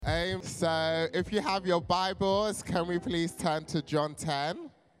So if you have your Bibles, can we please turn to John 10?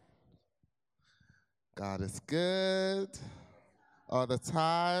 God is good all the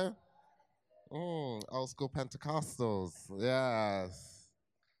time. Old school Pentecostals, yes.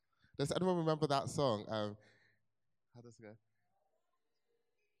 Does anyone remember that song? How does it go?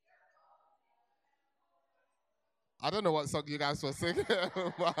 I don't know what song you guys were singing,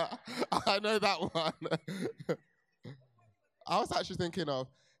 but I know that one. I was actually thinking of,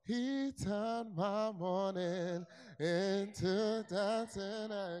 He turned my morning into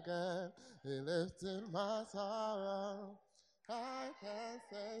dancing again. He lifted my sorrow. I can't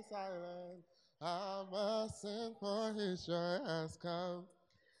stay silent. I must sing for His joy has come.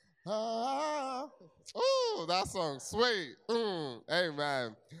 Ah, ooh, that song, sweet.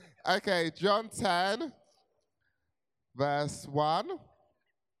 Amen. Okay, John 10, verse 1.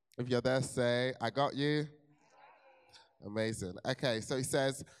 If you're there, say, I got you. Amazing. Okay, so he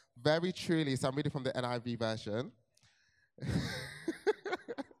says, very truly, so I'm reading from the NIV version.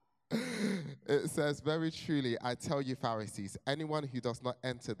 It says, very truly, I tell you, Pharisees, anyone who does not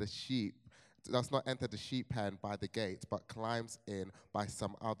enter the sheep pen by the gate, but climbs in by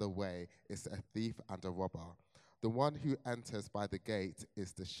some other way, is a thief and a robber. The one who enters by the gate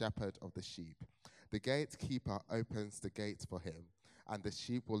is the shepherd of the sheep. The gatekeeper opens the gate for him, and the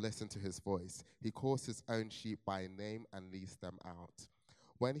sheep will listen to his voice. He calls his own sheep by name and leads them out.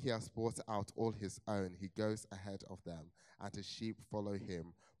 When he has brought out all his own, he goes ahead of them, and his sheep follow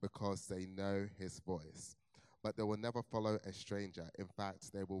him because they know his voice. But they will never follow a stranger. In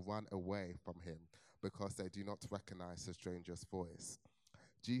fact, they will run away from him because they do not recognize the stranger's voice.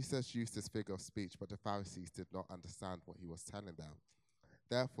 Jesus used this figure of speech, but the Pharisees did not understand what he was telling them.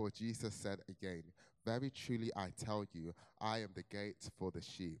 Therefore, Jesus said again, very truly I tell you, I am the gate for the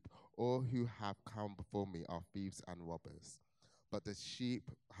sheep. All who have come before me are thieves and robbers, but the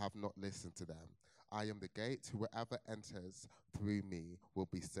sheep have not listened to them. I am the gate. Whoever enters through me will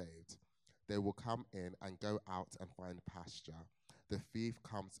be saved. They will come in and go out and find pasture. The thief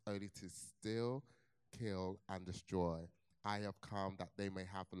comes only to steal, kill, and destroy. I have come that they may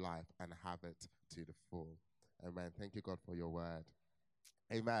have life and have it to the full. Amen. Thank you, God, for your word.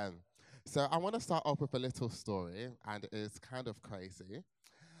 Amen. So I want to start off with a little story, and it's kind of crazy.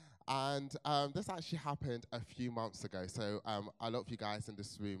 And this actually happened a few months ago. So a lot of you guys in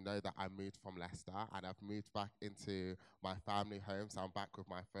this room know that I moved from Leicester, and I've moved back into my family home. So I'm back with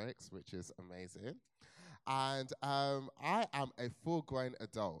my folks, which is amazing. And I am a full-grown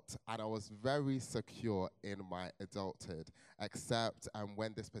adult, and I was very secure in my adulthood, except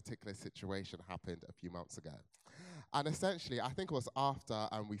when this particular situation happened a few months ago. And essentially, I think it was after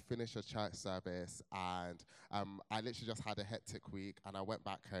we finished a church service, and I literally just had a hectic week, and I went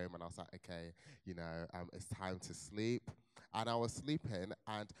back home, and I was like, okay, it's time to sleep. And I was sleeping,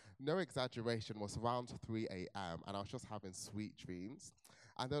 and no exaggeration, was around 3 a.m., and I was just having sweet dreams.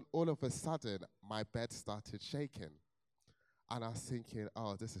 And then all of a sudden, my bed started shaking. And I was thinking,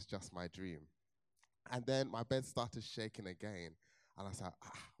 oh, this is just my dream. And then my bed started shaking again. And I was like,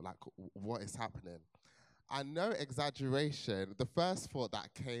 what is happening? And no exaggeration, the first thought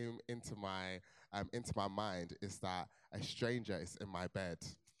that came into my mind is that a stranger is in my bed.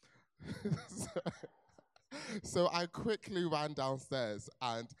 So I quickly ran downstairs,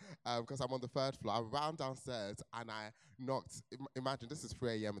 and because I'm on the third floor, I ran downstairs and I knocked. Imagine this is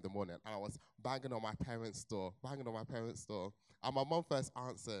 3 a.m. in the morning, and I was banging on my parents' door, And my mom first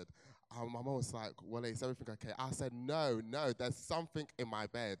answered. My mom was like, "Well, is everything okay?" I said, "No, there's something in my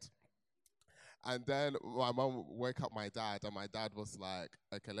bed." And then my mom woke up my dad, and my dad was like,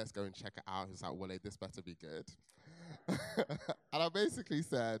 okay, let's go and check it out. He's like, well, this better be good. And I basically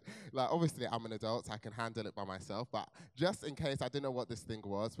said, like, obviously I'm an adult, so I can handle it by myself, but just in case, I didn't know what this thing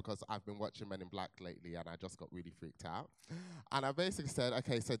was because I've been watching Men in Black lately, and I just got really freaked out. And I basically said,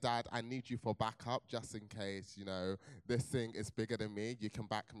 okay, so Dad, I need you for backup, just in case, this thing is bigger than me, you can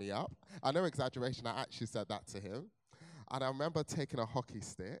back me up. I know exaggeration, I actually said that to him. And I remember taking a hockey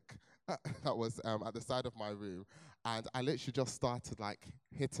stick that was at the side of my room, and I literally just started like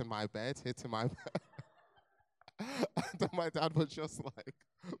hitting my bed. And then my dad was just like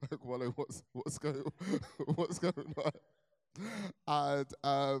Wale, what's going on? And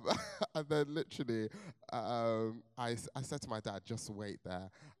and then literally, I said to my dad, just wait there.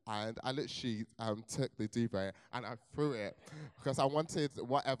 And I literally took the duvet and I threw it because I wanted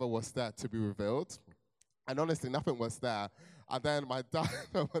whatever was there to be revealed. And honestly, nothing was there. And then my dad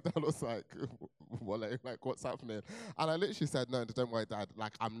was like, Wale, like, what's happening? And I literally said, no, don't worry, Dad.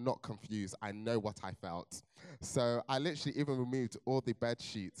 Like, I'm not confused. I know what I felt. So I literally even removed all the bed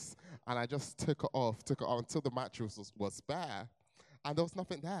sheets, and I just took it off until the mattress was bare. And there was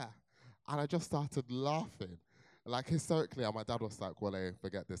nothing there. And I just started laughing. Like historically, and my dad was like, well, hey,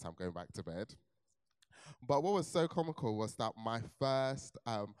 forget this, I'm going back to bed. But what was so comical was that my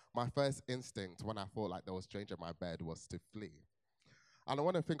first instinct when I thought like there was danger in my bed was to flee. And I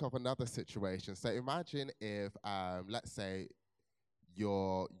want to think of another situation. So imagine if, let's say,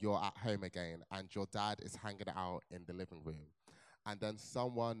 you're at home again and your dad is hanging out in the living room, and then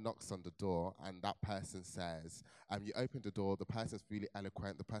someone knocks on the door and that person says, you open the door, the person's really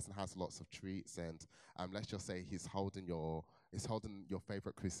eloquent, the person has lots of treats, and let's just say he's holding your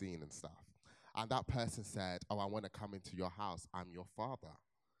favorite cuisine and stuff. And that person said, oh, I want to come into your house, I'm your father.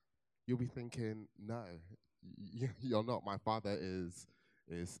 You'll be thinking, no, you're not. My father is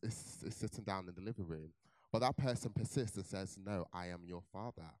sitting down in the living room. But that person persists and says, no, I am your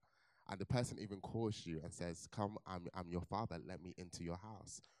father. And the person even calls you and says, come, I'm your father, let me into your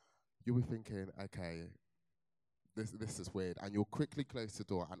house. You'll be thinking, okay, this is weird. And you'll quickly close the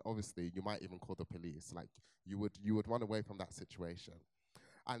door, and obviously you might even call the police. Like you would run away from that situation.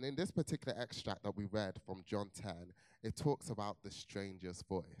 And in this particular extract that we read from John 10, it talks about the stranger's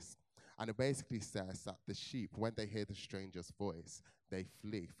voice. And it basically says that the sheep, when they hear the stranger's voice, they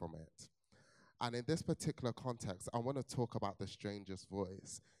flee from it. And in this particular context, I want to talk about the stranger's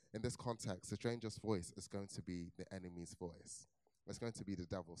voice. In this context, the stranger's voice is going to be the enemy's voice. It's going to be the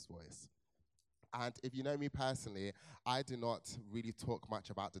devil's voice. And if you know me personally, I do not really talk much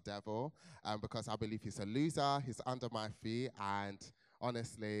about the devil because I believe he's a loser, he's under my feet, and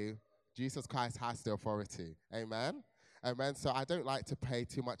honestly, Jesus Christ has the authority. Amen? Amen. So I don't like to pay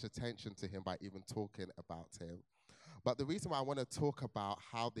too much attention to him by even talking about him. But the reason why I want to talk about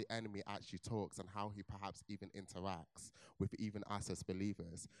how the enemy actually talks and how he perhaps even interacts with even us as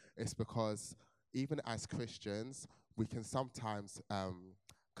believers is because even as Christians, we can sometimes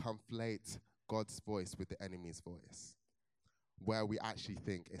conflate God's voice with the enemy's voice, where we actually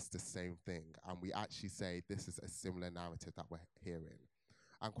think it's the same thing. And we actually say this is a similar narrative that we're hearing.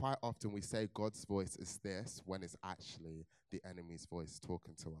 And quite often we say God's voice is this when it's actually the enemy's voice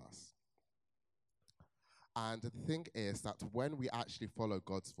talking to us. And the thing is that when we actually follow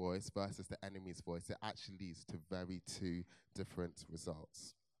God's voice versus the enemy's voice, it actually leads to very two different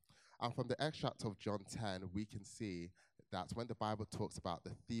results. And from the extract of John 10, we can see that when the Bible talks about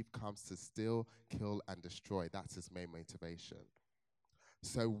the thief comes to steal, kill, and destroy, that's his main motivation.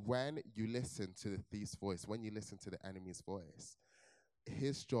 So when you listen to the thief's voice, when you listen to the enemy's voice,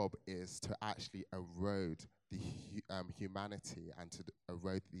 his job is to actually erode the humanity and to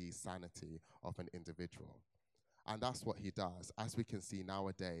erode the sanity of an individual. And that's what he does. As we can see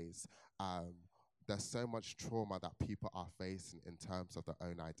nowadays, there's so much trauma that people are facing in terms of their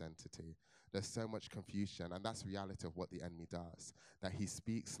own identity. There's so much confusion, and that's the reality of what the enemy does, that he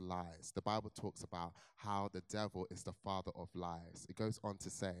speaks lies. The Bible talks about how the devil is the father of lies. It goes on to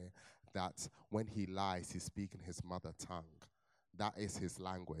say that when he lies, he's speaking his mother tongue. That is his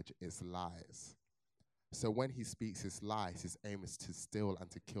language, is lies. So when he speaks his lies, his aim is to steal and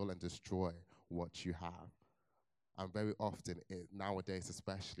to kill and destroy what you have. And very often, nowadays,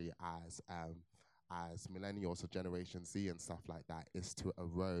 especially as millennials or Generation Z and stuff like that, is to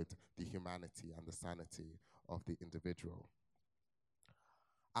erode the humanity and the sanity of the individual.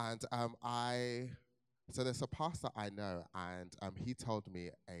 And so there's a pastor I know, and he told me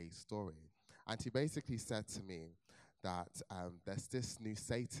a story. And he basically said to me that there's this new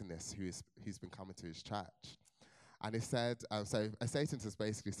Satanist who's been coming to his church. And he said, so a Satanist is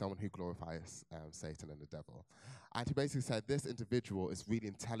basically someone who glorifies Satan and the devil. And he basically said, this individual is really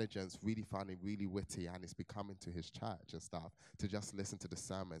intelligent, really funny, really witty, and he's been coming to his church and stuff to just listen to the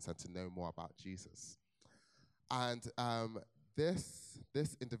sermons and to know more about Jesus. And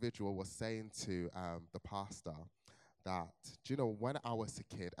this individual was saying to the pastor that, do you know, when I was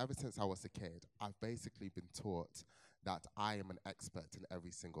a kid, ever since I was a kid, I've basically been taught that I am an expert in every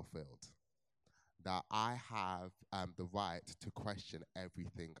single field, that I have the right to question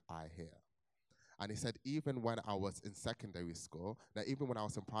everything I hear. And he said, even when I was in secondary school, that even when I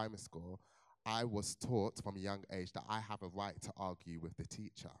was in primary school, I was taught from a young age that I have a right to argue with the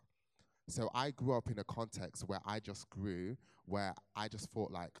teacher. So I grew up in a context where I just grew, where I just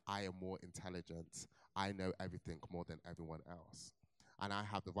thought like I am more intelligent. I know everything more than everyone else. And I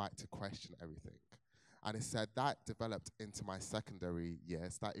have the right to question everything. And it said that developed into my secondary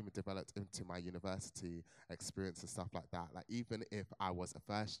years, that even developed into my university experience and stuff like that. Like even if I was a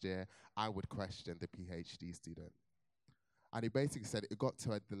first year, I would question the PhD student. And he basically said it got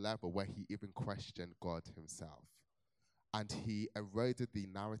to the level where he even questioned God himself. And he eroded the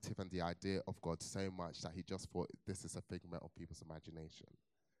narrative and the idea of God so much that he just thought this is a figment of people's imagination.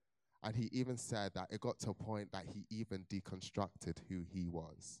 And he even said that it got to a point that he even deconstructed who he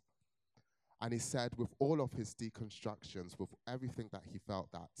was. And he said, with all of his deconstructions, with everything that he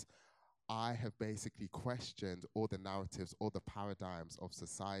felt, that I have basically questioned all the narratives, all the paradigms of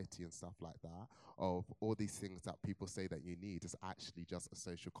society and stuff like that, of all these things that people say that you need is actually just a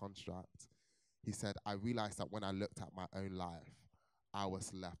social construct. He said, I realized that when I looked at my own life, I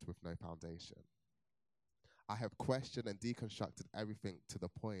was left with no foundation. I have questioned and deconstructed everything to the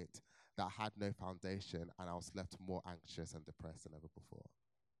point that I had no foundation and I was left more anxious and depressed than ever before.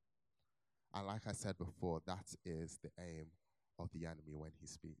 And like I said before, that is the aim of the enemy when he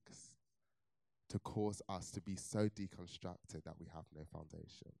speaks, to cause us to be so deconstructed that we have no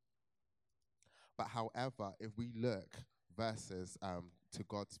foundation. But however, if we look verses to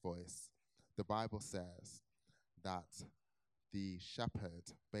God's voice, the Bible says that the shepherd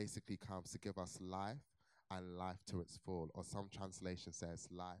basically comes to give us life and life to its full, or some translation says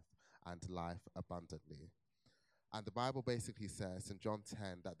life and life abundantly. And the Bible basically says in John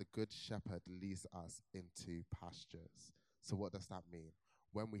 10 that the good shepherd leads us into pastures. So what does that mean?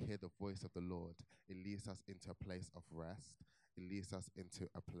 When we hear the voice of the Lord, it leads us into a place of rest. It leads us into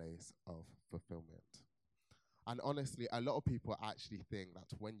a place of fulfillment. And honestly, a lot of people actually think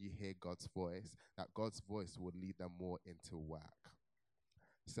that when you hear God's voice, that God's voice will lead them more into work.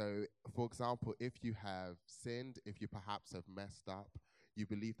 So, for example, if you have sinned, if you perhaps have messed up, you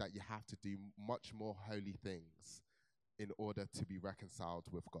believe that you have to do much more holy things in order to be reconciled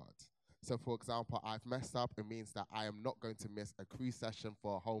with God. So, for example, I've messed up. It means that I am not going to miss a cruise session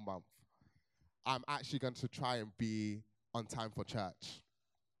for a whole month. I'm actually going to try and be on time for church.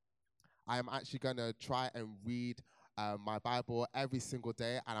 I am actually going to try and read my Bible every single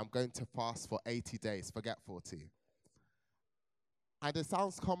day, and I'm going to fast for 80 days, forget 40. And it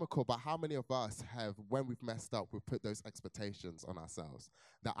sounds comical, but how many of us have, when we've messed up, we've put those expectations on ourselves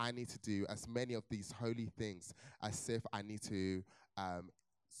that I need to do as many of these holy things as if I need to,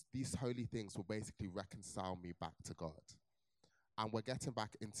 these holy things will basically reconcile me back to God. And we're getting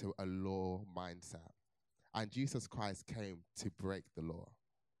back into a law mindset. And Jesus Christ came to break the law.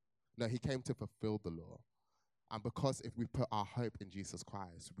 No, he came to fulfill the law. And because if we put our hope in Jesus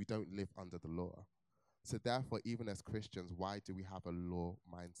Christ, we don't live under the law. So therefore, even as Christians, why do we have a law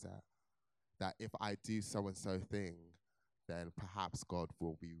mindset? That if I do so-and-so thing, then perhaps God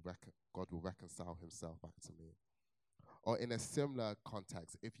will reconcile himself back to me. Or in a similar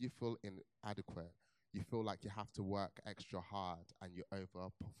context, if you feel inadequate, you feel like you have to work extra hard and you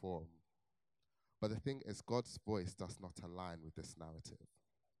overperform. But the thing is, God's voice does not align with this narrative.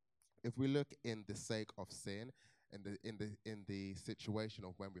 If we look in the sake of sin, in the situation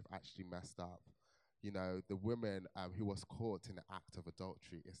of when we've actually messed up, you know, the woman who was caught in the act of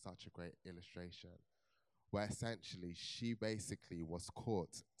adultery is such a great illustration, where essentially she basically was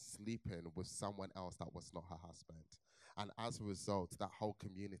caught sleeping with someone else that was not her husband. And as a result, that whole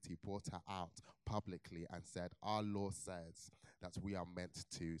community brought her out publicly and said, our law says that we are meant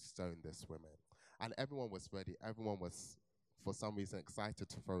to stone this woman. And everyone was ready. Everyone was, for some reason, excited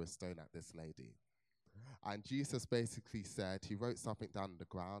to throw a stone at this lady. And Jesus basically said, he wrote something down on the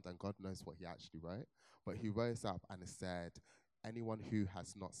ground, and God knows what he actually wrote, but he rose up and said, anyone who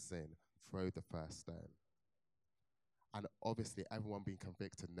has not sinned, throw the first stone. And obviously, everyone being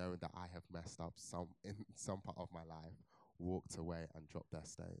convicted, knowing that I have messed up in some part of my life, walked away and dropped their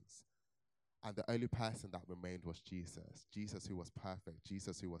stones. And the only person that remained was Jesus. Jesus, who was perfect,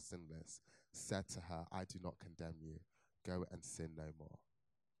 Jesus, who was sinless, said to her, I do not condemn you. Go and sin no more.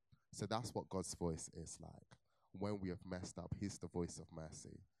 So that's what God's voice is like. When we have messed up, he's the voice of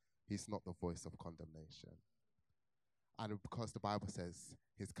mercy. He's not the voice of condemnation. And because the Bible says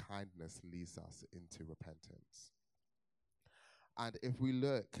his kindness leads us into repentance. And if we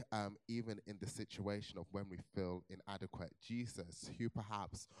look even in the situation of when we feel inadequate, Jesus, who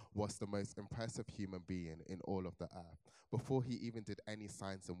perhaps was the most impressive human being in all of the earth, before he even did any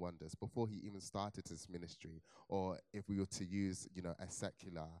signs and wonders, before he even started his ministry, or if we were to use, you know, a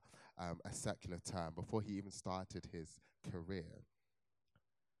secular term, before he even started his career,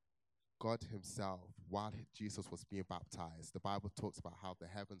 God himself, while Jesus was being baptized, the Bible talks about how the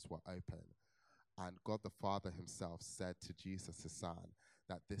heavens were open. And God the Father himself said to Jesus, his son,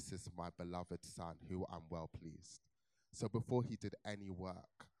 that this is my beloved son who I'm well pleased. So before he did any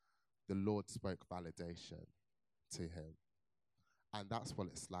work, the Lord spoke validation to him. And that's what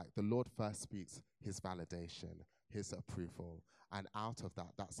it's like. The Lord first speaks his validation, his approval. And out of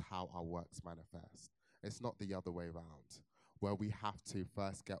that, that's how our works manifest. It's not the other way around, where we have to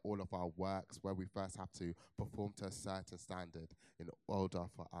first get all of our works, where we first have to perform to a certain standard in order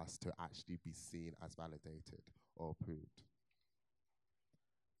for us to actually be seen as validated or approved.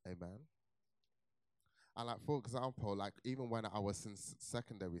 Amen. And like for example, like even when I was in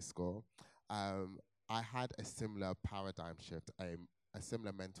secondary school, um, I had a similar paradigm shift, a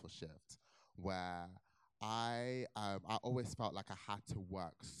similar mental shift, where I always felt like I had to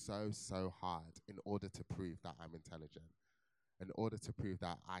work so hard in order to prove that I'm intelligent, in order to prove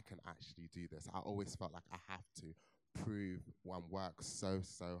that I can actually do this. I always felt like I have to prove one work so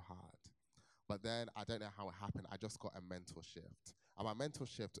hard. But then I don't know how it happened. I just got a mental shift. And my mental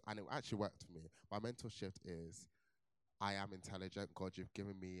shift, and it actually worked for me. My mental shift is I am intelligent. God, you've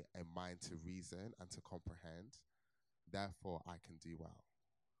given me a mind to reason and to comprehend. Therefore, I can do well.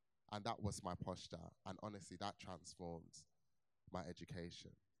 And that was my posture. And honestly, that transformed my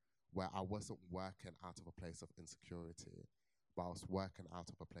education, where I wasn't working out of a place of insecurity, but I was working out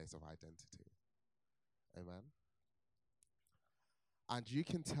of a place of identity. Amen. And you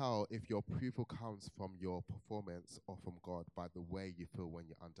can tell if your approval comes from your performance or from God by the way you feel when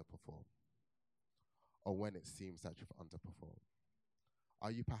you underperform or when it seems that you've underperformed.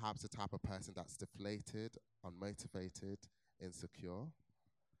 Are you perhaps the type of person that's deflated, unmotivated, insecure?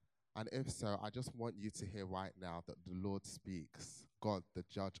 And if so, I just want you to hear right now that the Lord speaks. God, the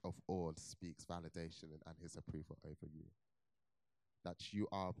judge of all, speaks validation and his approval over you. That you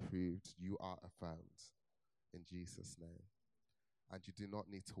are approved, you are affirmed in Jesus' name. And you do not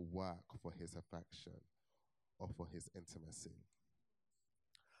need to work for his affection or for his intimacy.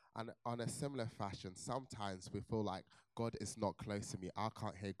 And on a similar fashion, sometimes we feel like God is not close to me. I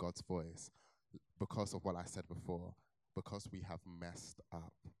can't hear God's voice because of what I said before, because we have messed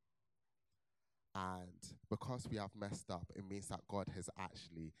up. And because we have messed up, it means that God has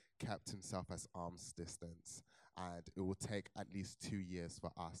actually kept himself as arm's distance. And it will take at least 2 years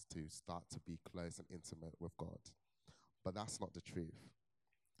for us to start to be close and intimate with God. But that's not the truth.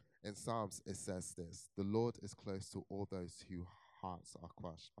 In Psalms, it says this: the Lord is close to all those whose hearts are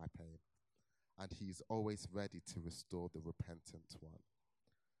crushed by pain, and he is always ready to restore the repentant one.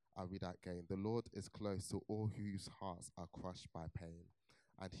 I'll read that again. The Lord is close to all whose hearts are crushed by pain,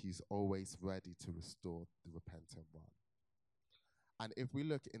 and he's always ready to restore the repentant one. And if we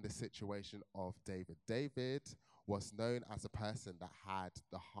look in the situation of David, David was known as a person that had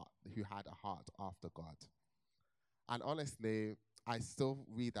the heart, who had a heart after God. And honestly, I still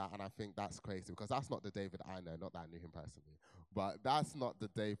read that and I think that's crazy because that's not the David I know, not that I knew him personally, but that's not the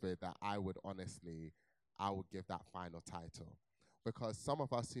David that I would give that final title. Because some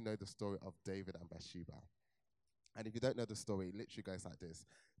of us who know the story of David and Bathsheba, and if you don't know the story, it literally goes like this.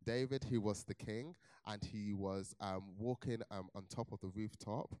 David, who was the king, and he was walking on top of the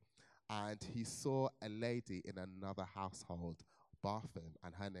rooftop, and he saw a lady in another household bathing,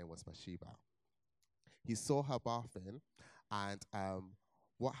 and her name was Bathsheba. He saw her bathing, and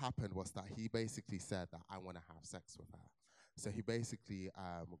what happened was that he basically said that I want to have sex with her. So he basically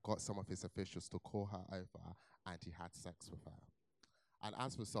got some of his officials to call her over, and he had sex with her. And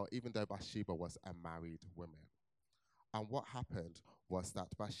as a result, even though Bathsheba was a married woman, and what happened was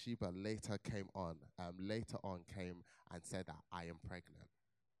that Bathsheba later on came and said that I am pregnant.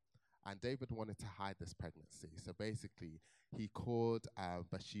 And David wanted to hide this pregnancy. So basically, he called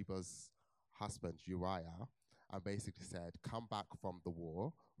Bathsheba's husband Uriah and basically said, "Come back from the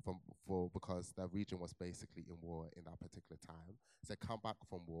war, because the region was basically in war in that particular time. So come back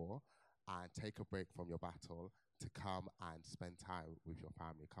from war and take a break from your battle to come and spend time with your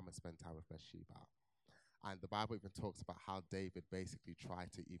family. Come and spend time with Bathsheba." And the Bible even talks about how David basically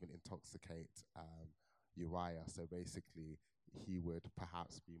tried to even intoxicate Uriah. So basically, he would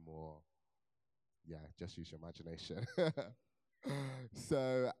perhaps be more, yeah, just use your imagination.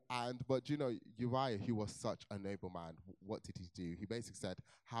 But Uriah, he was such a noble man. What did he do? He basically said,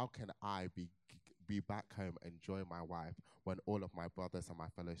 "How can I be back home enjoying my wife when all of my brothers and my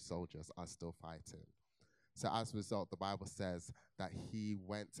fellow soldiers are still fighting?" So as a result, the Bible says that he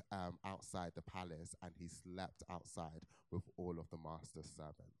went outside the palace and he slept outside with all of the master's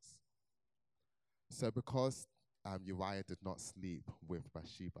servants. So because Uriah did not sleep with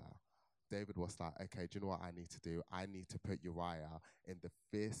Bathsheba, David was like, okay, do you know what I need to do? I need to put Uriah in the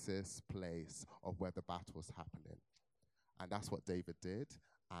fiercest place of where the battle was happening. And that's what David did,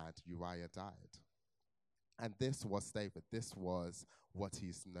 and Uriah died. And this was David. This was what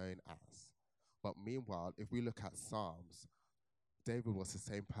he's known as. But meanwhile, if we look at Psalms, David was the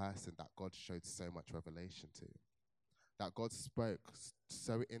same person that God showed so much revelation to, that God spoke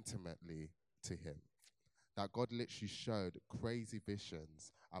so intimately to him, that God literally showed crazy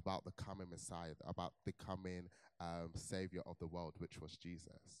visions about the coming Messiah, about the coming Savior of the world, which was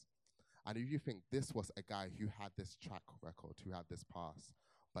Jesus. And if you think this was a guy who had this track record, who had this past,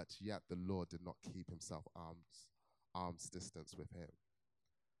 but yet the Lord did not keep himself arm's distance with him.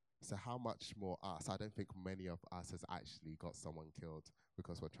 So how much more us? I don't think many of us has actually got someone killed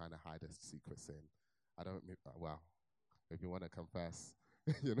because we're trying to hide a secret sin. I don't, well, if you want to confess,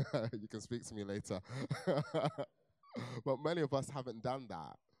 you can speak to me later. But many of us haven't done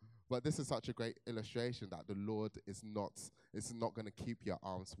that. But this is such a great illustration that the Lord is not going to keep your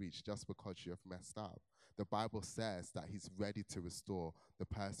arms reached just because you have messed up. The Bible says that He's ready to restore the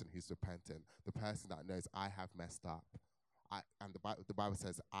person who's repentant, the person that knows I have messed up. And the Bible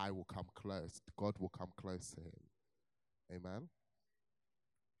says, I will come close. God will come close to him. Amen.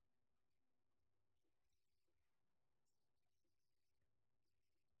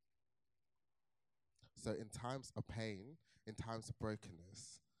 So in times of pain, in times of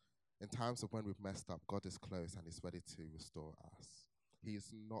brokenness, in times of when we've messed up, God is close and He's ready to restore us. He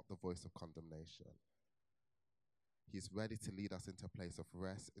is not the voice of condemnation. He's ready to lead us into a place of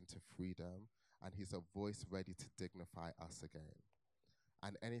rest, into freedom, and He's a voice ready to dignify us again.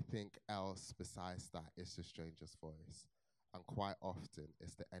 And anything else besides that is the stranger's voice. And quite often,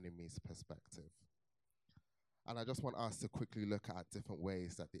 it's the enemy's perspective. And I just want us to quickly look at different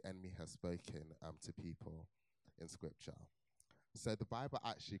ways that the enemy has spoken to people in Scripture. So the Bible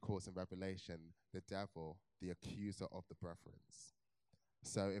actually calls in Revelation the devil the accuser of the brethren.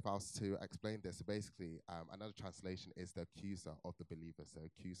 So if I was to explain this, basically another translation is the accuser of the believers, the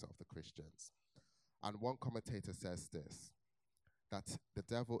accuser of the Christians. And one commentator says this, that the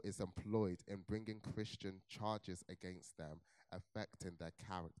devil is employed in bringing Christian charges against them, affecting their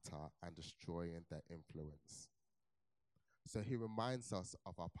character and destroying their influence. So he reminds us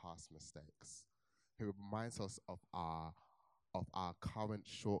of our past mistakes. He reminds us of our current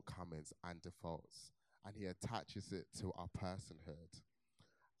shortcomings and defaults. And he attaches it to our personhood.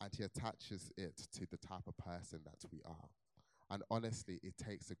 And he attaches it to the type of person that we are. And honestly, it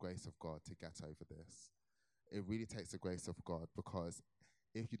takes the grace of God to get over this. It really takes the grace of God, because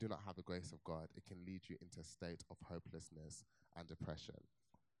if you do not have the grace of God, it can lead you into a state of hopelessness and depression.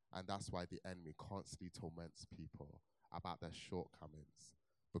 And that's why the enemy constantly torments people about their shortcomings,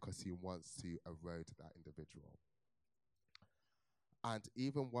 because he wants to erode that individual. And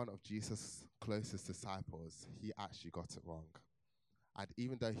even one of Jesus' closest disciples, he actually got it wrong. And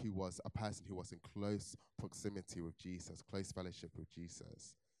even though he was a person who was in close proximity with Jesus, close fellowship with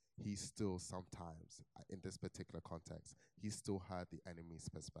Jesus, he still sometimes, in this particular context, he still heard the enemy's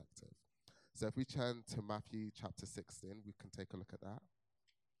perspective. So if we turn to Matthew chapter 16, we can take a look at that.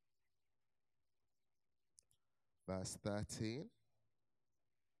 Verse 13,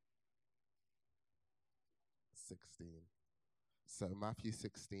 16. So Matthew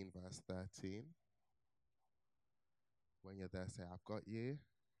 16, verse 13. When you're there, say, I've got you.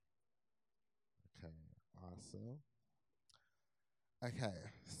 Okay, awesome. Okay,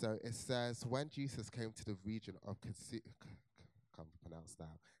 so it says, when Jesus came to the region of can't pronounce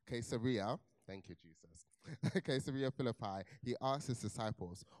that, Caesarea, thank you, Jesus, Caesarea Philippi, he asked his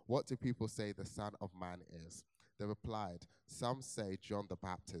disciples, what do people say the Son of Man is? They replied, some say John the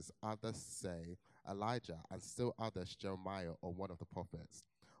Baptist, others say Elijah, and still others Jeremiah or one of the prophets.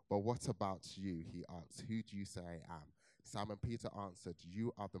 But what about you, he asked, who do you say I am? Simon Peter answered,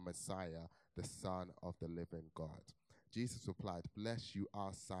 you are the Messiah, the Son of the living God. Jesus replied, blessed you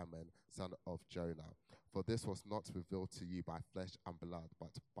are, Simon, son of Jonah, for this was not revealed to you by flesh and blood,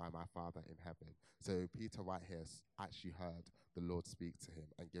 but by my Father in heaven. So Peter right here actually heard the Lord speak to him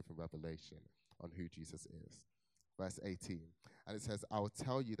and give him revelation on who Jesus is. Verse 18, and it says, I will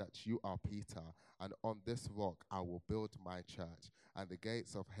tell you that you are Peter, and on this rock I will build my church, and the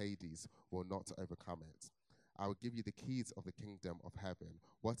gates of Hades will not overcome it. I will give you the keys of the kingdom of heaven.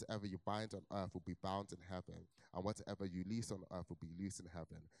 Whatever you bind on earth will be bound in heaven, and whatever you loose on earth will be loose in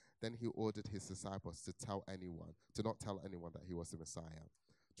heaven. Then he ordered his disciples to not tell anyone that he was the Messiah.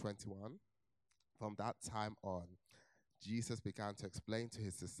 21. From that time on, Jesus began to explain to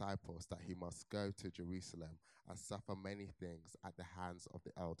his disciples that he must go to Jerusalem and suffer many things at the hands of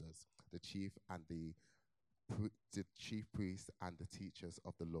the elders, the chief chief priests and the teachers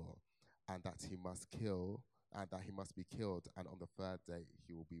of the law, and that he must be killed, and on the third day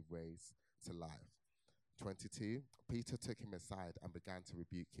he will be raised to life. 22, Peter took him aside and began to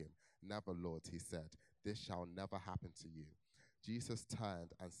rebuke him. Never, Lord, he said, this shall never happen to you. Jesus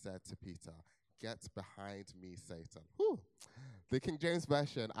turned and said to Peter, get behind me, Satan. Whew. The King James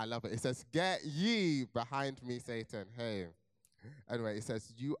Version, I love it. It says, get ye behind me, Satan. Hey. Anyway, it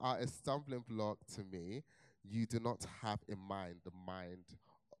says, you are a stumbling block to me. You do not have in mind the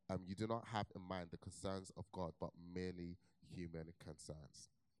concerns of God, but merely human concerns.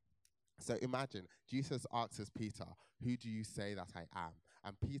 So imagine, Jesus asks Peter, who do you say that I am?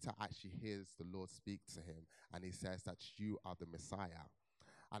 And Peter actually hears the Lord speak to him, and he says that you are the Messiah.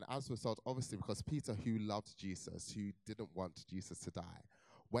 And as a result, obviously, because Peter, who loved Jesus, who didn't want Jesus to die,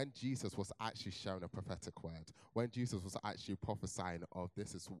 when Jesus was actually shown a prophetic word, when Jesus was actually prophesying of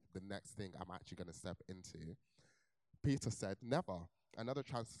this is the next thing I'm actually going to step into, Peter said, never. Another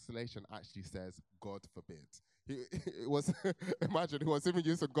translation actually says, God forbid. It was, imagine, he was even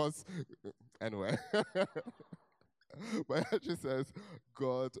using God's, anyway. But it actually says,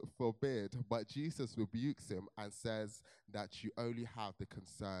 God forbid. But Jesus rebukes him and says that you only have the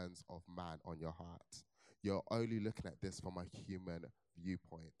concerns of man on your heart. You're only looking at this from a human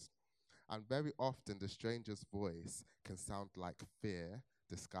viewpoint. And very often, the stranger's voice can sound like fear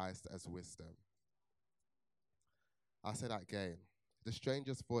disguised as wisdom. I'll say that again. The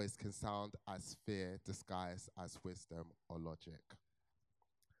stranger's voice can sound as fear disguised as wisdom or logic.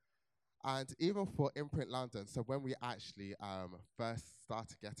 And even for Imprint London, so when we actually first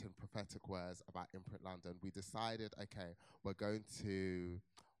started getting prophetic words about Imprint London, we decided, okay, we're going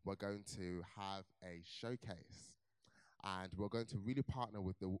to have a showcase, and we're going to really partner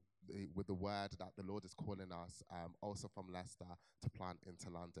with the word that the Lord is calling us, also from Leicester, to plant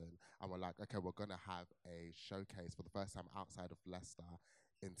into London. And we're like, okay, we're going to have a showcase for the first time outside of Leicester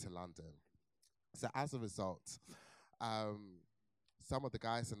into London. So as a result, some of the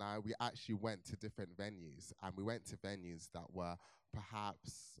guys and I, we actually went to different venues, and we went to venues that were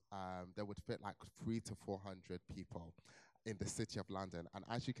perhaps, that would fit like 300 to 400 people in the city of London. And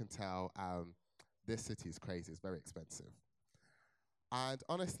as you can tell, this city is crazy, it's very expensive. And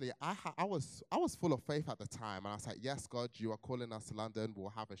honestly, I was full of faith at the time, and I was like, yes, God, you are calling us to London, we'll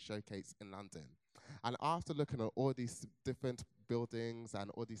have a showcase in London. And after looking at all these different buildings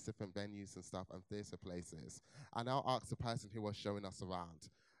and all these different venues and stuff and theatre places, I now asked the person who was showing us around,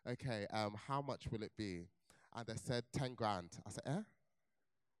 okay, how much will it be? And they said 10 grand. I said, eh?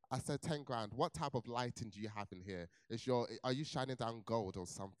 I said 10 grand. What type of lighting do you have in here? Are you shining down gold or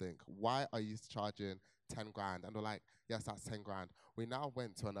something? Why are you charging 10 grand? And they're like, yes, that's 10 grand. We now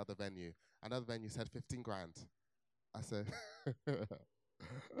went to another venue. Another venue said 15 grand. I said,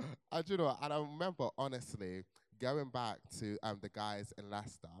 and you know, and I remember honestly going back to the guys in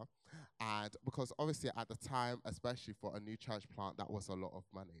Leicester, and because obviously at the time, especially for a new church plant, that was a lot of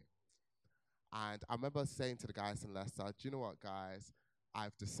money. And I remember saying to the guys in Leicester, do you know what, guys?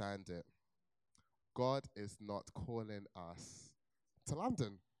 I've discerned it. God is not calling us to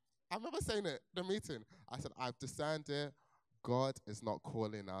London. I remember saying it in the meeting. I said, I've discerned it. God is not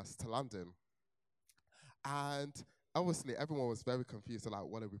calling us to London. And obviously, everyone was very confused. They're like,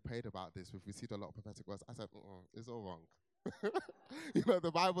 what have we prayed about this? We've received a lot of prophetic words. I said, it's all wrong. You know,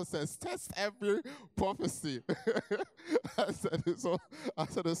 the Bible says, test every prophecy. I said,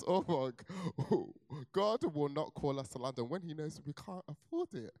 it's all wrong. God will not call us to London when he knows we can't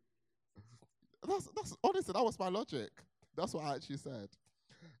afford it. That's honestly, that was my logic. That's what I actually said.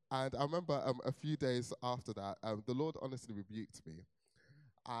 And I remember a few days after that, the Lord honestly rebuked me.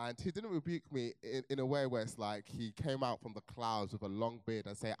 And he didn't rebuke me in a way where it's like he came out from the clouds with a long beard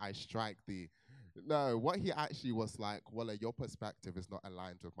and say, I strike thee. No, what he actually was like, well, your perspective is not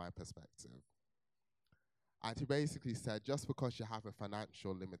aligned with my perspective. And he basically said, just because you have a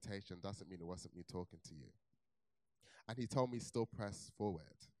financial limitation doesn't mean it wasn't me talking to you. And he told me still press forward.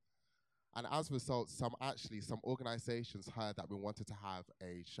 And as a result, some organizations heard that we wanted to have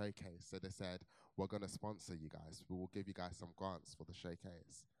a showcase. So they said, we're going to sponsor you guys. We will give you guys some grants for the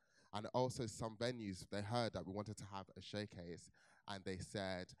showcase. And also some venues, they heard that we wanted to have a showcase, and they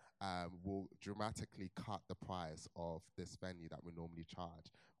said, we'll dramatically cut the price of this venue that we normally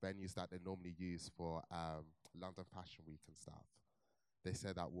charge, venues that they normally use for London Fashion Week and stuff. They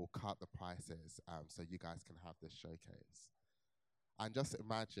said that we'll cut the prices so you guys can have this showcase. And just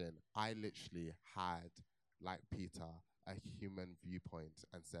imagine, I literally had, like Peter, a human viewpoint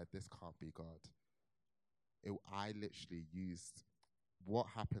and said, this can't be God. I literally used, what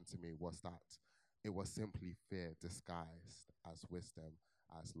happened to me was that it was simply fear disguised as wisdom,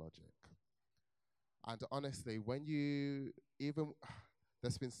 as logic. And honestly,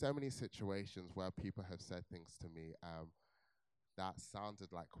 there's been so many situations where people have said things to me that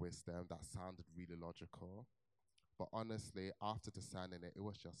sounded like wisdom, that sounded really logical. But honestly, after discerning it, it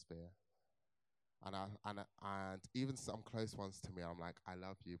was just fear. And even some close ones to me, I'm like, I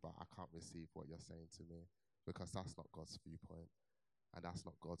love you, but I can't receive what you're saying to me because that's not God's viewpoint and that's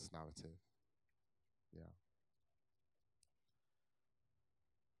not God's narrative. Yeah.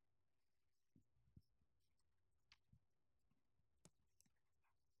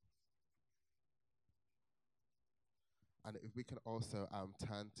 And if we can also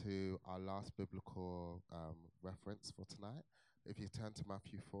turn to our last biblical reference for tonight, if you turn to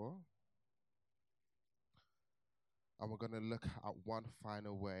Matthew 4. And we're going to look at one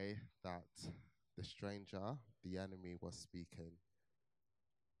final way that the stranger, the enemy, was speaking.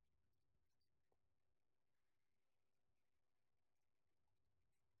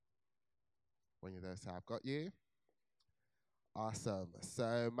 When you're there, say, I've got you. Awesome.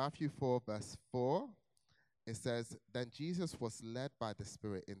 So, Matthew 4, verse 4, it says, Then Jesus was led by the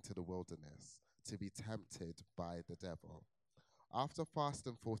Spirit into the wilderness to be tempted by the devil. After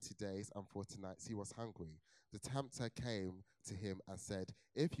fasting 40 days and 40 nights, he was hungry. The tempter came to him and said,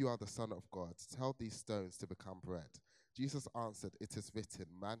 If you are the Son of God, tell these stones to become bread. Jesus answered, It is written,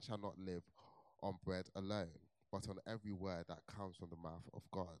 Man shall not live on bread alone, but on every word that comes from the mouth of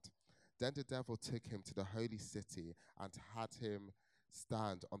God. Then the devil took him to the holy city and had him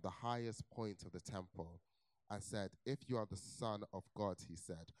stand on the highest point of the temple and said, If you are the Son of God, he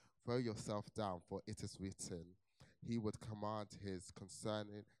said, throw yourself down, for it is written, he will command his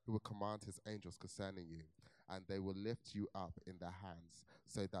angels concerning you, and they will lift you up in their hands,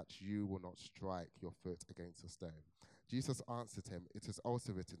 so that you will not strike your foot against a stone. Jesus answered him, It is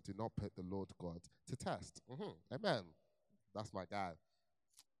also written, do not put the Lord God to test. Amen. That's my guy.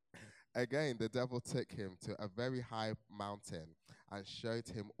 Again, the devil took him to a very high mountain and showed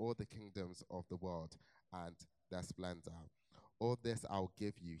him all the kingdoms of the world and their splendor. All this I'll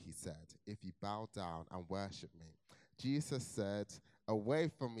give you, he said, if you bow down and worship me. Jesus said, Away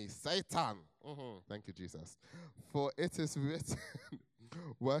from me, Satan. Thank you, Jesus. For it is written,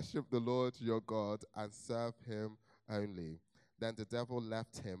 worship the Lord your God and serve him only. Then the devil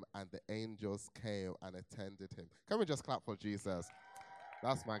left him and the angels came and attended him. Can we just clap for Jesus?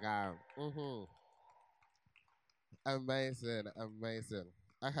 That's my guy. Amazing, amazing.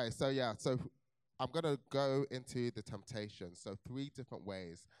 Okay, so I'm gonna go into the temptation. So three different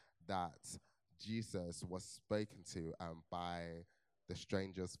ways that Jesus was spoken to by the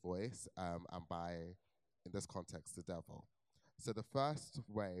stranger's voice and by, in this context, the devil. So the first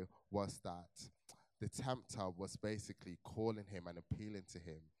way was that the tempter was basically calling him and appealing to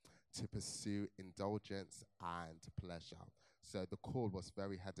him to pursue indulgence and pleasure. So the call was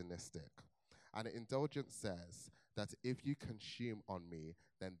very hedonistic. And indulgence says that if you consume on me,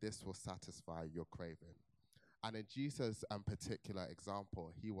 then this will satisfy your craving. And in Jesus' particular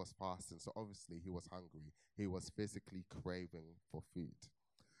example, he was fasting, so obviously he was hungry. He was physically craving for food.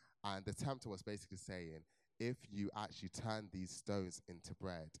 And the tempter was basically saying, if you actually turn these stones into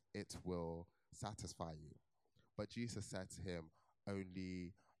bread, it will satisfy you. But Jesus said to him,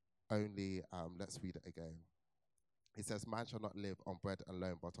 let's read it again. He says, Man shall not live on bread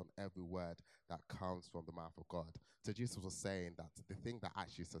alone, but on every word that comes from the mouth of God. So Jesus was saying that the thing that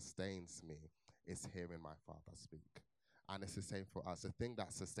actually sustains me is hearing my Father speak. And it's the same for us. The thing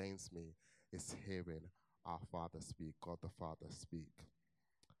that sustains me is hearing our Father speak, God the Father speak.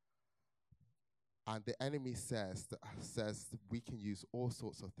 And the enemy says we can use all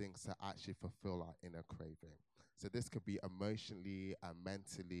sorts of things to actually fulfill our inner craving. So this could be emotionally and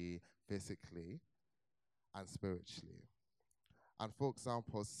mentally, physically, and spiritually. And for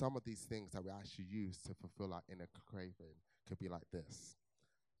example, some of these things that we actually use to fulfill our inner craving could be like this: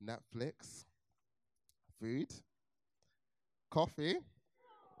 Netflix, food, coffee,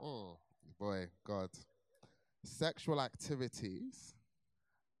 boy, God, sexual activities,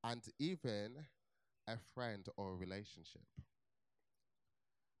 and even a friend or a relationship.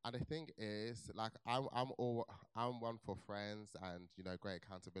 And the thing is, like, I'm one for friends and great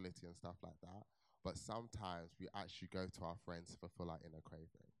accountability and stuff like that. But sometimes we actually go to our friends to fulfill our inner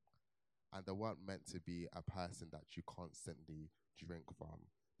craving, and they weren't meant to be a person that you constantly drink from.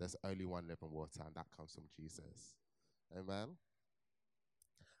 There's only one living water, and that comes from Jesus. Amen.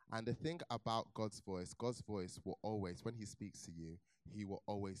 And the thing about God's voice will always, when he speaks to you, he will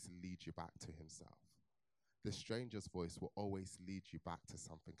always lead you back to himself. The stranger's voice will always lead you back to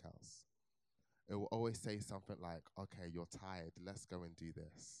something else. It will always say something like, okay, you're tired, let's go and do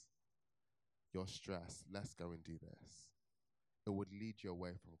this. You're stressed, let's go and do this. It would lead you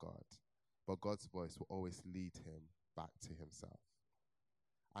away from God. But God's voice will always lead him back to himself.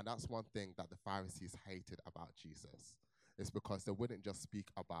 And that's one thing that the Pharisees hated about Jesus. It's because he wouldn't just speak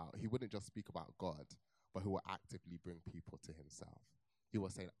about God, but he will actively bring people to himself. He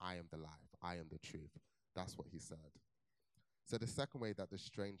was saying, I am the life, I am the truth. That's what he said. So the second way that the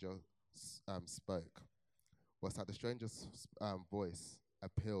stranger spoke was that the stranger's voice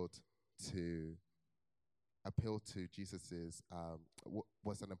appealed to Jesus's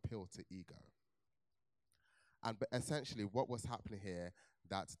was an appeal to ego. And but essentially, what was happening here,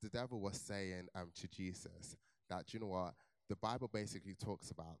 that the devil was saying to Jesus that, you know what, the Bible basically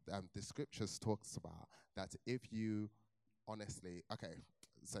talks about, the scriptures talks about that if you honestly, okay,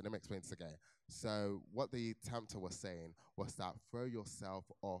 So let me explain this again. So what the tempter was saying was that throw yourself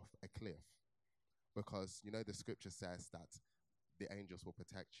off a cliff, because you know the scripture says that the angels will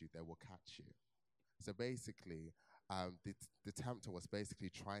protect you, they will catch you. So basically, the tempter was basically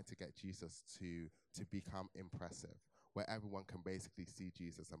trying to get Jesus to become impressive, where everyone can basically see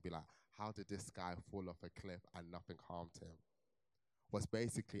Jesus and be like, how did this guy fall off a cliff and nothing harmed him? Was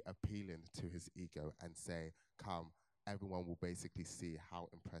basically appealing to his ego and say, come, everyone will basically see how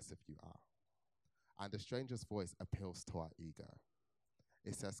impressive you are. And the stranger's voice appeals to our ego.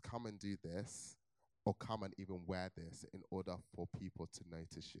 It says, come and do this, or come and even wear this in order for people to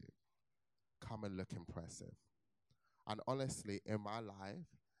notice you. Come and look impressive. And honestly, in my life,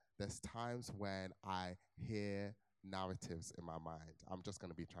 there's times when I hear narratives in my mind. I'm just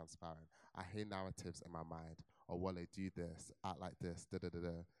going to be transparent. I hear narratives in my mind. Oh, well, they do this, act like this, da da da da.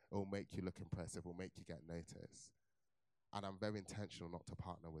 It will make you look impressive, it will make you get noticed. And I'm very intentional not to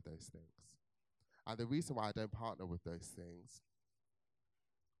partner with those things. And the reason why I don't partner with those things,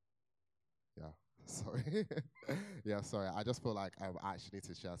 yeah, sorry. Yeah, sorry. I just feel like I actually need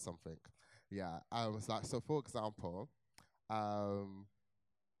to share something. Yeah, I was like, so for example, um,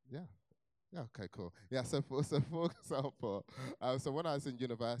 yeah. Yeah, okay, cool. Yeah, so for example, so when I was in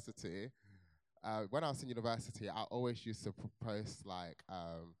university, I always used to post like,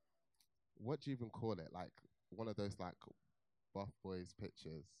 what do you even call it? Like one of those like buff boys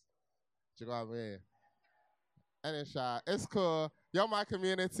pictures. Do you know what I mean? And it's cool. You're my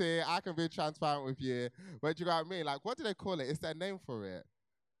community. I can be transparent with you. But do you know what I mean? Like, what do they call it? Is there a name for it?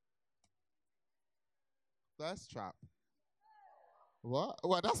 Thirst trap. What?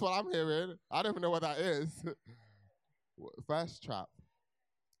 Well, that's what I'm hearing. I don't even know what that is. Thirst trap.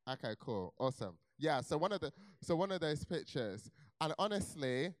 Okay, cool, awesome. Yeah, so one of those pictures, and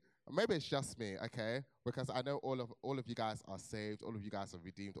honestly, maybe it's just me, okay? Because I know all of you guys are saved, all of you guys are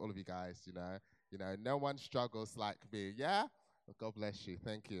redeemed, all of you guys, no one struggles like me. Yeah, God bless you.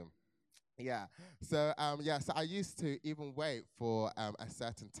 Thank you. Yeah. So I used to even wait for a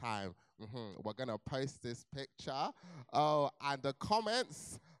certain time. We're gonna post this picture. Oh, and the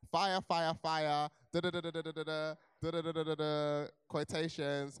comments, fire, fire, fire, da da da da da da da da da da da da da,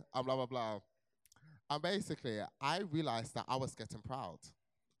 quotations, and blah blah blah. And basically, I realized that I was getting proud,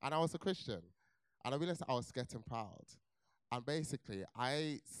 and I was a Christian, and I realized that I was getting proud. And basically,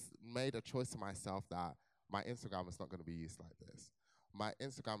 made a choice to myself that my Instagram is not going to be used like this. My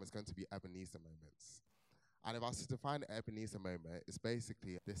Instagram is going to be Ebenezer moments. And if I was to define an Ebenezer moment, it's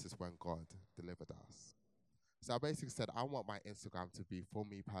basically this is when God delivered us. So I basically said, I want my Instagram to be, for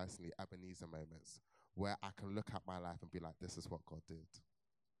me personally, Ebenezer moments, where I can look at my life and be like, this is what God did.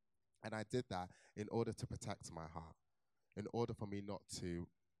 And I did that in order to protect my heart, in order for me not to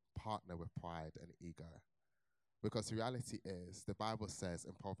partner with pride and ego. Because the reality is, the Bible says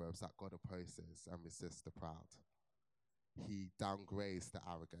in Proverbs that God opposes and resists the proud. He downgrades the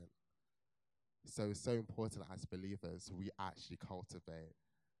arrogant. So it's so important as believers, we actually cultivate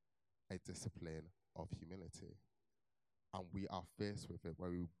a discipline of humility. And we are fierce with it,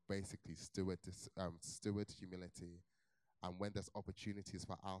 where we basically steward humility. And when there's opportunities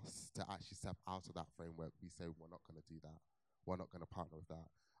for us to actually step out of that framework, we say, we're not going to do that. We're not going to partner with that.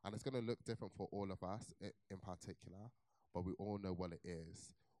 And it's going to look different for all of us in particular, but we all know what it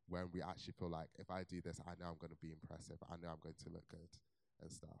is when we actually feel like, if I do this, I know I'm going to be impressive. I know I'm going to look good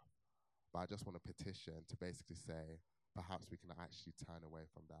and stuff. But I just want to petition to basically say, perhaps we can actually turn away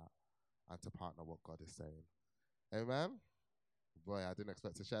from that and to partner what God is saying. Amen? Boy, I didn't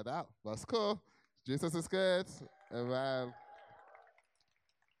expect to share that. That's cool. Jesus is good. Amen.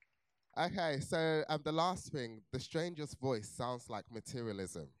 Okay, so the last thing, the stranger's voice sounds like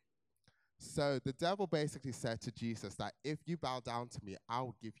materialism. So the devil basically said to Jesus that if you bow down to me, I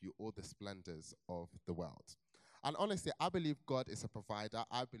will give you all the splendors of the world. And honestly, I believe God is a provider.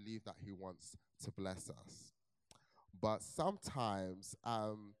 I believe that he wants to bless us. But sometimes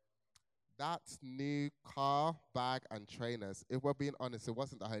that new car, bag, and trainers, if we're being honest, it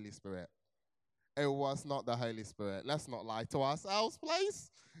wasn't the Holy Spirit. It was not the Holy Spirit. Let's not lie to ourselves,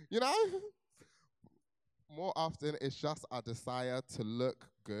 please. You know? More often, it's just our desire to look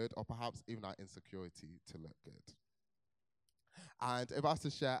good, or perhaps even our insecurity to look good. And if I was to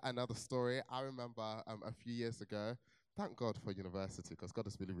share another story, I remember a few years ago, thank God for university, because God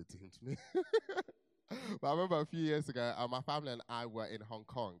has really redeemed me. But I remember a few years ago, my family and I were in Hong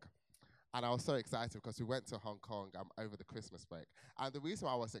Kong. And I was so excited because we went to Hong Kong over the Christmas break. And the reason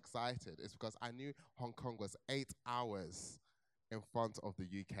why I was excited is because I knew Hong Kong was 8 hours in front of the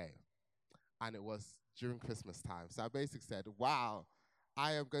UK. And it was during Christmas time. So I basically said, wow,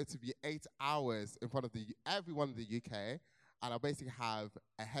 I am going to be 8 hours in front of everyone in the UK. and I basically have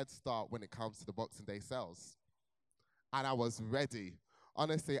a head start when it comes to the Boxing Day sales. And I was ready.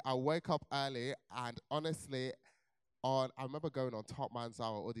 Honestly, I wake up early, and honestly, I remember going on Top Man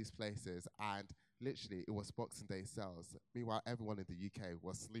Zara, all these places, and literally it was Boxing Day sales. Meanwhile, everyone in the UK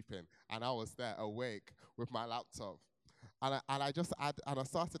was sleeping, and I was there awake with my laptop. And I just and I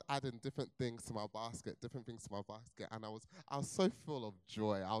started adding different things to my basket, and I was so full of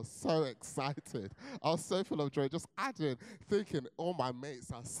joy. I was so excited. I was so full of joy, just adding, thinking all my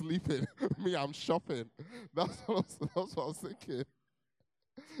mates are sleeping, me I'm shopping. That's what I was thinking.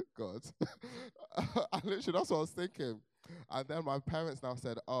 God, I literally that's what I was thinking. And then my parents now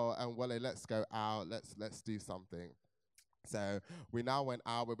said, "Oh, and Wale, let's go out. Let's do something." So we now went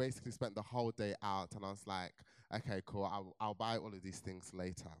out. We basically spent the whole day out, and I was like, "Okay, cool. I'll buy all of these things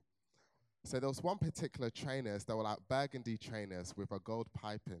later." So there was one particular trainers that were like burgundy trainers with a gold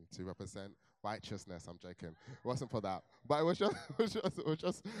piping to represent righteousness. I'm joking. It wasn't for that, but it was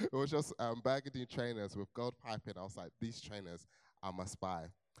just burgundy trainers with gold piping. I was like, these trainers I must buy,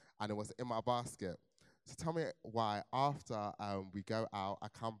 and it was in my basket. So tell me why after we go out, I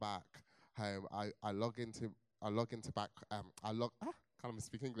come back home, I log into back I log can't even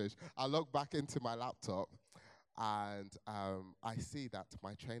speak English. I log back into my laptop, and I see that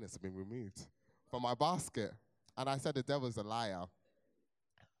my trainers have been removed from my basket. And I said the devil's a liar.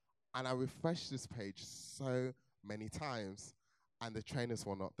 And I refreshed this page so many times, and the trainers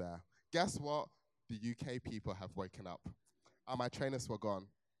were not there. Guess what? The UK people have woken up, and my trainers were gone.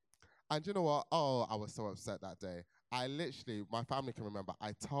 And you know what? Oh, I was so upset that day. I literally, my family can remember,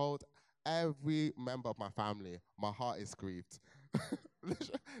 I told every member of my family, my heart is grieved.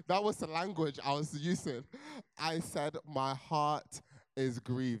 That was the language I was using. I said, my heart is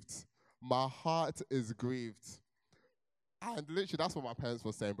grieved. My heart is grieved. And literally, that's what my parents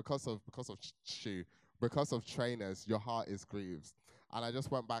were saying because of trainers, your heart is grieved. And I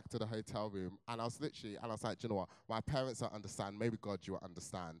just went back to the hotel room, and I was like, "Do you know what? My parents don't understand. Maybe God, you will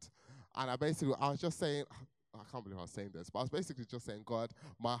understand." And I was just saying, I can't believe I was saying this, but I was basically just saying, God,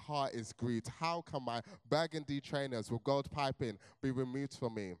 my heart is grieved. How can my burgundy trainers with gold piping be removed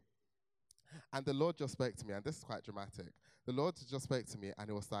from me? And the Lord just spoke to me, and this is quite dramatic. The Lord just spoke to me, and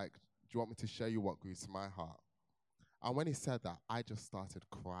it was like, "Do you want me to show you what grieves my heart?" And when he said that, I just started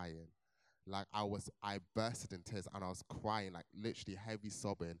crying. Like I bursted in tears, and I was crying, like literally heavy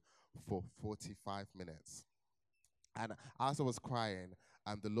sobbing for 45 minutes. And as I was crying,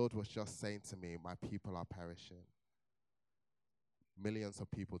 the Lord was just saying to me, my people are perishing. Millions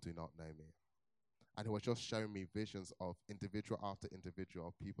of people do not know me. And he was just showing me visions of individual after individual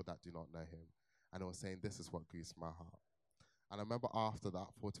of people that do not know him. And he was saying, this is what grieves my heart. And I remember after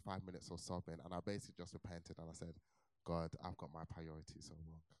that 45 minutes of sobbing, and I basically just repented, and I said, God, I've got my priorities all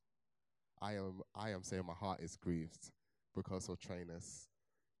wrong. I am saying my heart is grieved because of trainers,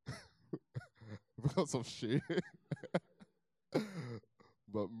 because of shoe.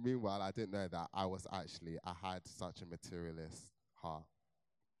 But meanwhile, I didn't know that I had such a materialist heart.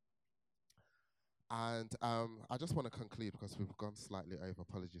 And I just want to conclude because we've gone slightly over.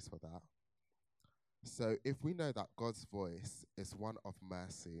 Apologies for that. So if we know that God's voice is one of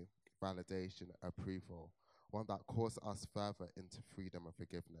mercy, validation, approval, one that calls us further into freedom and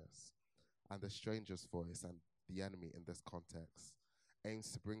forgiveness, and the stranger's voice and the enemy in this context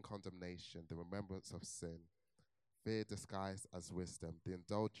aims to bring condemnation, the remembrance of sin, fear disguised as wisdom, the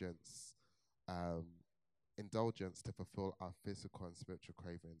um, indulgence to fulfill our physical and spiritual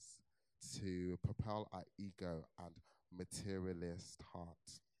cravings, to propel our ego and materialist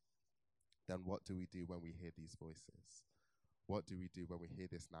heart. Then what do we do when we hear these voices? What do we do when we hear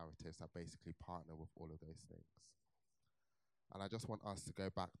these narratives that basically partner with all of those things? And I just want us to go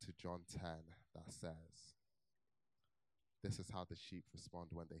back to John 10 that says, this is how the sheep respond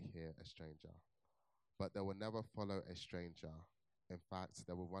when they hear a stranger. But they will never follow a stranger. In fact,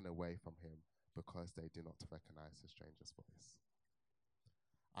 they will run away from him because they do not recognize the stranger's voice.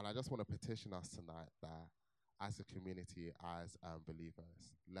 And I just want to petition us tonight that as a community, as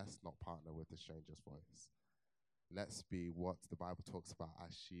believers, let's not partner with the stranger's voice. Let's be what the Bible talks about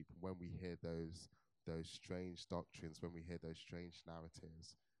as sheep. When we hear those strange doctrines, when we hear those strange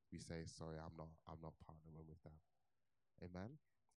narratives, we say, sorry, I'm not partnering with them. Amen.